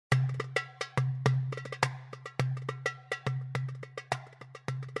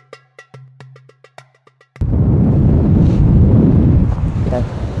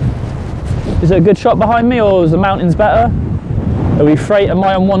Is it a good shot behind me, or is the mountains better? Are we freight? Am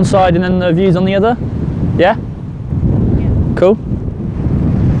I on one side and then the view's on the other? Yeah? Yeah. Cool.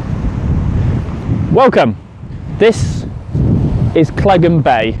 Welcome. This is Clegham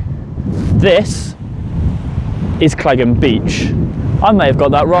Bay. This is Clegham Beach. I may have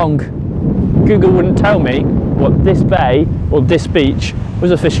got that wrong. Google wouldn't tell me what this bay or this beach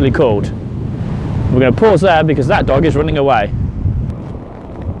was officially called. We're going to pause there because that dog is running away.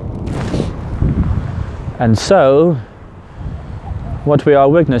 And so, what we are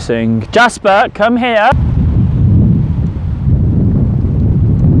witnessing... Jasper, come here!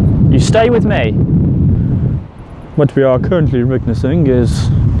 You stay with me. What we are currently witnessing is,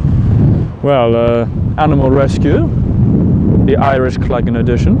 well, animal rescue, the Irish Clegham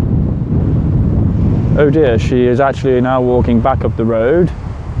edition. Oh dear, she is actually now walking back up the road,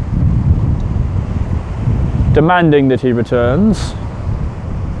 demanding that he returns.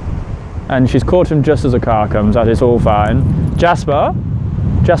 And she's caught him just as a car comes, that is all fine. Jasper?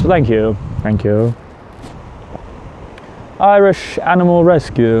 Jasper, thank you. Thank you. Irish animal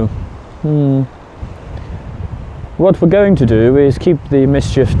rescue. What we're going to do is keep the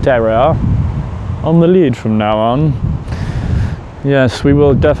mischief terrier on the lead from now on. Yes, we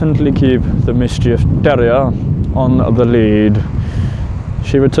will definitely keep the mischief terrier on the lead.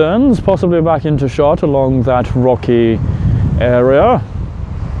 She returns, possibly back into shot along that rocky area.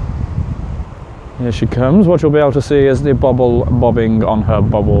 Here she comes. What you'll be able to see is the bubble bobbing on her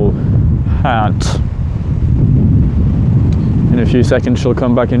bubble hat. In a few seconds she'll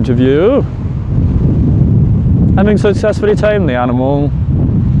come back into view. Having successfully tamed the animal.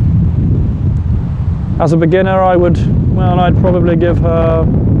 As a beginner I'd probably give her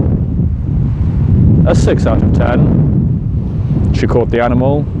a 6 out of 10. She caught the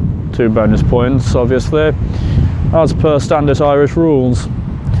animal, 2 bonus points obviously, as per standard Irish rules.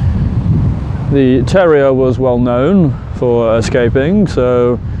 The terrier was well known for escaping,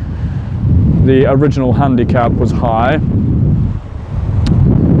 so the original handicap was high.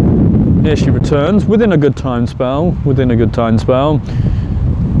 Here she returns within a good time spell,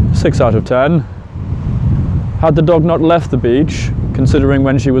 6 out of 10. Had the dog not left the beach, considering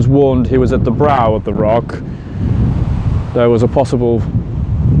when she was warned he was at the brow of the rock, there was a possible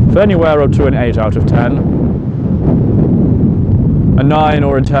for anywhere up to an 8 out of 10. A 9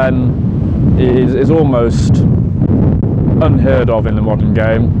 or a 10 is almost unheard of in the modern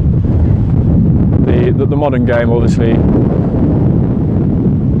game. The modern game obviously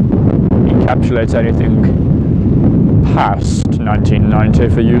encapsulates anything past 1990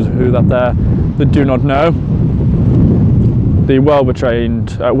 for you who that do not know. The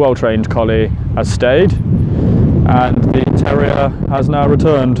well-trained collie has stayed, and the terrier has now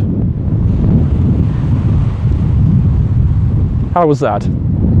returned. How was that?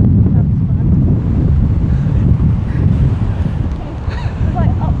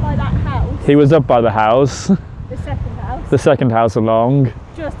 He was up by the house. The second house? The second house along.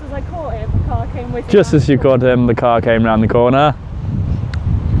 Just as I caught him, the car came with him. Just as you caught him, the car came round the corner.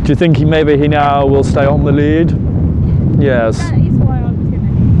 Do you think maybe he now will stay on the lead? Yes. That is why I was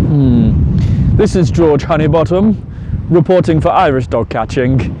going to. This is George Honeybottom, reporting for Irish Dog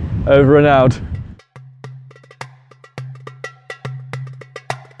Catching. Over and out.